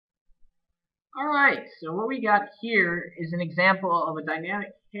Alright, so what we got here is an example of a dynamic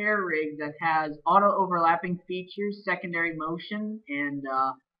hair rig that has auto-overlapping features, secondary motion, and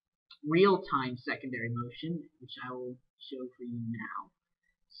real-time secondary motion, which I will show for you now.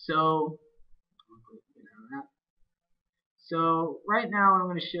 So, right now what I'm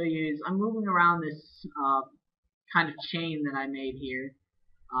going to show you is I'm moving around this kind of chain that I made here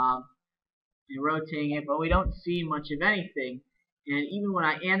um, and rotating it, but we don't see much of anything. And even when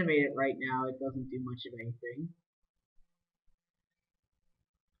I animate it right now, it doesn't do much of anything.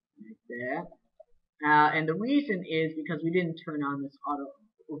 Like that. And the reason is because we didn't turn on this auto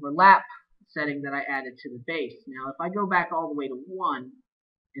overlap setting that I added to the base. Now, if I go back all the way to 1,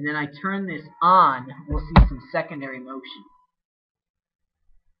 and then I turn this on, we'll see some secondary motion.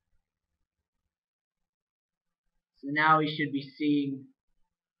 So now we should be seeing,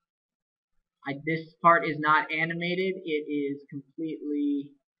 this part is not animated, it is completely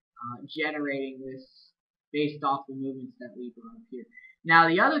generating this based off the movements that we brought up here. Now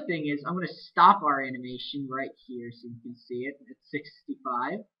the other thing is I'm going to stop our animation right here so you can see it at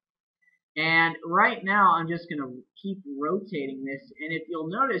 65. And right now I'm just going to keep rotating this, and if you'll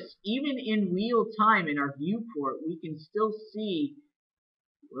notice, even in real time in our viewport, we can still see,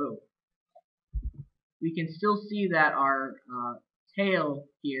 that our tail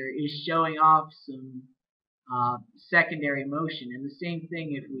here is showing off some secondary motion. And the same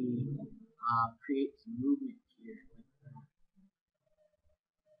thing if we create some movement here.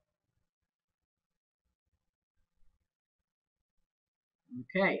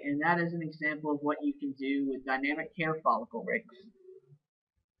 Okay, and that is an example of what you can do with dynamic hair follicle rigs.